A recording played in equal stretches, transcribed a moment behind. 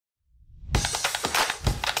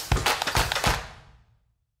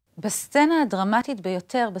בסצנה הדרמטית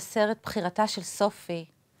ביותר בסרט בחירתה של סופי,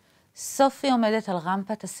 סופי עומדת על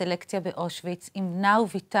רמפת הסלקציה באושוויץ עם בנה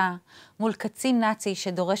וביתה מול קצין נאצי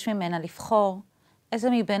שדורש ממנה לבחור איזה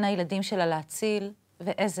מבין הילדים שלה להציל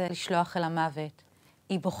ואיזה לשלוח אל המוות.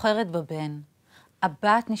 היא בוחרת בבן.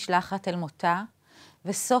 הבת נשלחת אל מותה,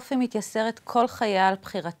 וסופי מתייסרת כל חייה על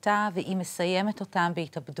בחירתה והיא מסיימת אותם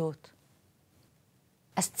בהתאבדות.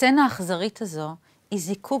 הסצנה האכזרית הזו היא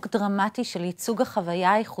זיקוק דרמטי של ייצוג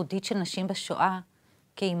החוויה הייחודית של נשים בשואה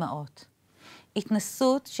כאימהות.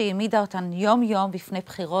 התנסות שהעמידה אותן יום-יום בפני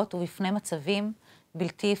בחירות ובפני מצבים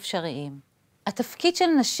בלתי אפשריים. התפקיד של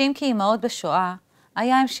נשים כאימהות בשואה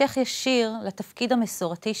היה המשך ישיר לתפקיד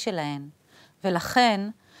המסורתי שלהן, ולכן,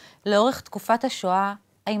 לאורך תקופת השואה,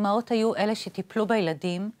 האימהות היו אלה שטיפלו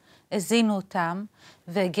בילדים, הזינו אותם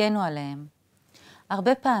והגנו עליהם.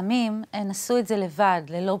 הרבה פעמים הן עשו את זה לבד,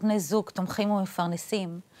 ללא בני זוג תומכים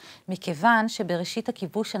ומפרנסים, מכיוון שבראשית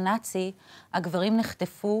הכיבוש הנאצי הגברים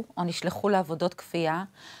נחטפו או נשלחו לעבודות כפייה,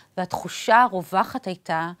 והתחושה הרווחת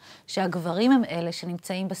הייתה שהגברים הם אלה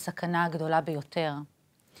שנמצאים בסכנה הגדולה ביותר.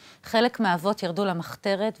 חלק מהאבות ירדו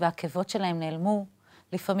למחתרת והעקבות שלהם נעלמו,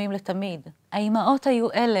 לפעמים לתמיד. האימהות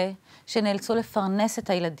היו אלה שנאלצו לפרנס את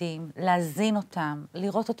הילדים, להזין אותם,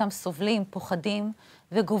 לראות אותם סובלים, פוחדים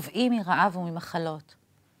וגובעים מרעב וממחלות.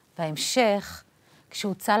 בהמשך,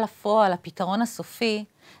 כשהוצא לפועל הפתרון הסופי,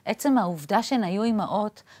 עצם העובדה שהן היו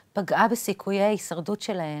אימהות פגעה בסיכויי ההישרדות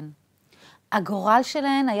שלהן. הגורל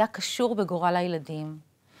שלהן היה קשור בגורל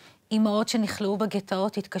הילדים. אימהות שנכלאו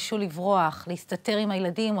בגטאות התקשו לברוח, להסתתר עם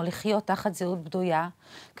הילדים או לחיות תחת זהות בדויה,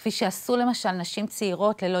 כפי שעשו למשל נשים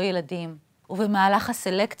צעירות ללא ילדים. ובמהלך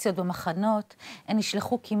הסלקציות במחנות, הן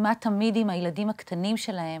נשלחו כמעט תמיד עם הילדים הקטנים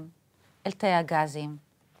שלהם אל תאי הגזים.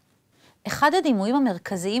 אחד הדימויים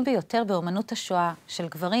המרכזיים ביותר באומנות השואה של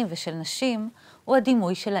גברים ושל נשים הוא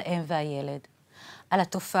הדימוי של האם והילד. על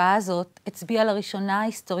התופעה הזאת הצביעה לראשונה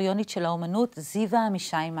ההיסטוריונית של האומנות זיווה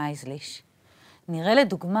עמישי מייזליש. נראה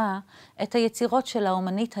לדוגמה את היצירות של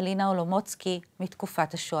האומנית הלינה הולומוצקי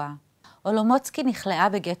מתקופת השואה. הולומוצקי נכלאה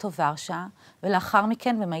בגטו ורשה ולאחר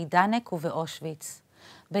מכן במיידנק ובאושוויץ.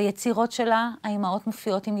 ביצירות שלה האימהות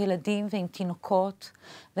מופיעות עם ילדים ועם תינוקות,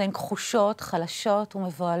 והן כחושות, חלשות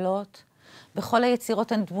ומבועלות. בכל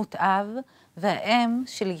היצירות הן דמות אב, והאם,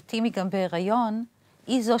 שלעיתים היא גם בהיריון,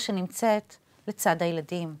 היא זו שנמצאת לצד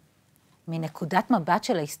הילדים. מנקודת מבט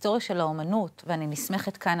של ההיסטוריה של האומנות, ואני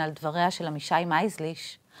נסמכת כאן על דבריה של עמישי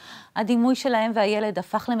מייזליש, הדימוי שלהם והילד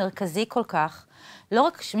הפך למרכזי כל כך, לא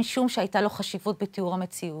רק משום שהייתה לו חשיבות בתיאור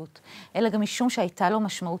המציאות, אלא גם משום שהייתה לו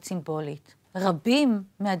משמעות סימבולית. רבים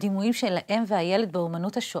מהדימויים של האם והילד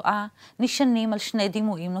באומנות השואה נשענים על שני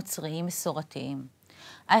דימויים נוצריים מסורתיים.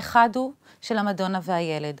 האחד הוא של המדונה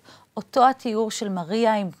והילד, אותו התיאור של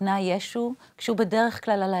מריה עם בנה ישו, כשהוא בדרך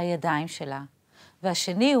כלל על הידיים שלה.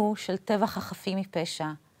 והשני הוא של טבח החפים מפשע,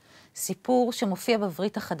 סיפור שמופיע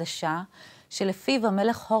בברית החדשה, שלפיו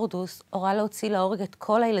המלך הורדוס הורה להוציא להורג את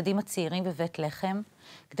כל הילדים הצעירים בבית לחם,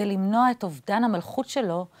 כדי למנוע את אובדן המלכות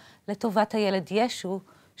שלו לטובת הילד ישו,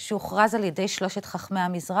 שהוכרז על ידי 3 חכמי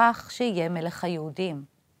המזרח שיהיה מלך היהודים.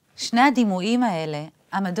 שני הדימויים האלה,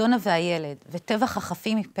 המדונה והילד וטבח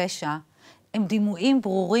החפים מפשע, הם דימויים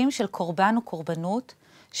ברורים של קורבן וקורבנות,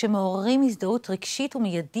 שמעוררים הזדהות רגשית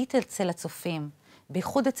ומיידית אצל הצופים,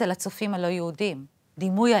 בייחוד אצל הצופים הלא יהודים.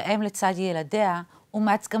 דימוי האם לצד ילדיה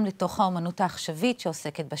אומץ גם לתוך האומנות העכשווית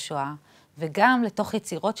שעוסקת בשואה, וגם לתוך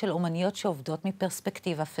יצירות של אומניות שעובדות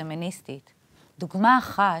מפרספקטיבה פמיניסטית. דוגמה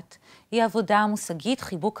אחת היא העבודה המושגית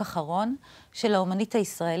חיבוק אחרון של האומנית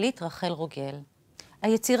הישראלית רחל רוגל.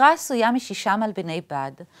 היצירה עשויה מ6 מלבני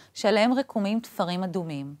בד, שעליהם רקומים תפרים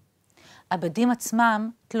אדומים. הבדים עצמם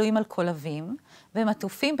תלויים על קולבים, והם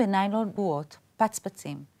עטופים בניילון בועות,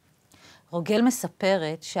 פצפצים. רוגל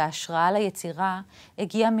מספרת שההשראה ליצירה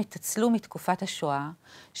הגיעה מתצלום מתקופת השואה,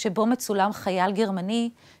 שבו מצולם חייל גרמני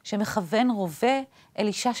שמכוון רובה אל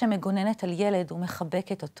אישה שמגוננת על ילד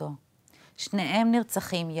ומחבקת אותו. שניהם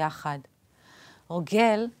נרצחים יחד.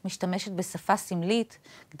 רוגל משתמשת בשפה סמלית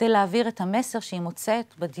כדי להעביר את המסר שהיא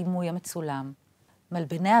מוצאת בדימוי המצולם.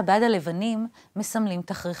 מלבני הבד הלבנים מסמלים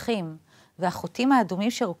תכריכים, והחוטים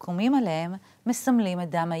האדומים שרקומים עליהם מסמלים את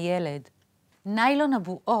דם הילד. ניילון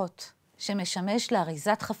הבועות, שמשמש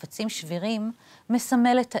לאריזת חפצים שבירים,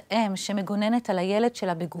 מסמל את האם שמגוננת על הילד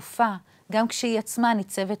שלה בגופה, גם כשהיא עצמה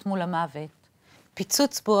ניצבת מול המוות.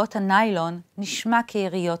 פיצוץ בועות הניילון נשמע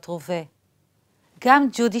כיריות רובה. גם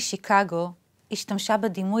ג'ודי שיקגו השתמשה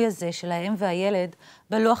בדימוי הזה של האם והילד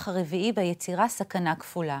בלוח הרביעי ביצירה סכנה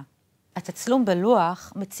כפולה. התצלום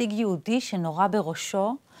בלוח מציג יהודי שנורא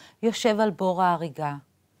בראשו, יושב על בור ההריגה.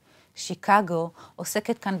 שיקגו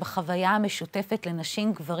עוסקת כאן בחוויה המשותפת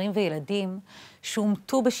לנשים, גברים וילדים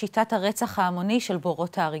שהומתו בשיטת הרצח ההמוני של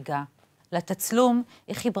בורות ההריגה. לתצלום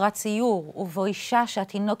היא חיברה ציור, ובו אישה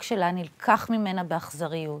שהתינוק שלה נלקח ממנה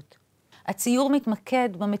באכזריות. הציור מתמקד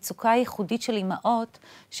במצוקה הייחודית של אמהות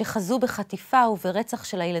שחזו בחטיפה וברצח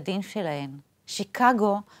של הילדים שלהן.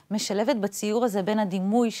 שיקגו משלבת בציור הזה בין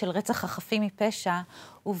הדימוי של רצח החפים מפשע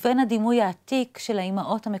ובין הדימוי העתיק של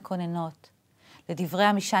האמהות המקוננות. לדברי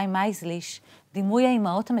עמישי מייזליש, דימוי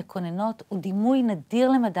האמהות המקוננות הוא דימוי נדיר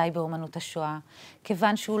למדי באומנות השואה,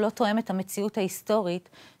 כיוון שהוא לא תואם את המציאות ההיסטורית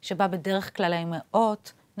שבה בדרך כלל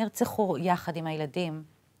האמהות נרצחו יחד עם הילדים.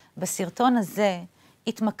 בסרטון הזה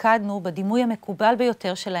התמקדנו בדימוי המקובל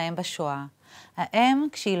ביותר שלהם בשואה, האם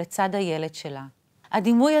כשהיא לצד הילד שלה.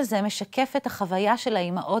 הדימוי הזה משקף את החוויה של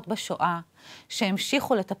האמהות בשואה,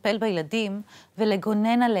 שהמשיכו לטפל בילדים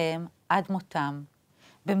ולגונן עליהם עד מותם.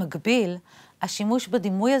 במקביל, השימוש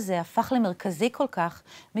בדימוי הזה הפך למרכזי כל כך,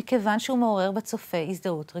 מכיוון שהוא מעורר בצופה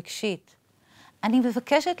הזדהות רגשית. אני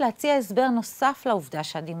מבקשת להציע הסבר נוסף לעובדה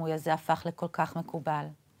שהדימוי הזה הפך לכל כך מקובל.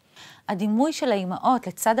 הדימוי של האמהות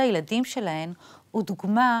לצד הילדים שלהן הוא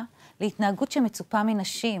דוגמה להתנהגות שמצופה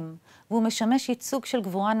מנשים, והוא משמש ייצוג של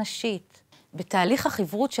גבורה נשית. בתהליך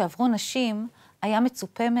החברות שעברו נשים, היה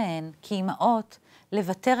מצופה מהן, כאמהות,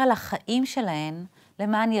 לוותר על החיים שלהן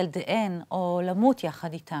למען ילדיהן או למות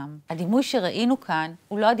יחד איתם. הדימוי שראינו כאן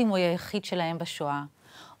הוא לא הדימוי היחיד שלהם בשואה.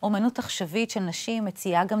 אומנות עכשווית של נשים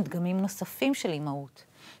מציעה גם דגמים נוספים של אמהות,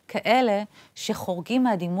 כאלה שחורגים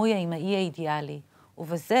מהדימוי האמהי האידיאלי,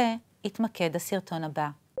 ובזה יתמקד הסרטון הבא.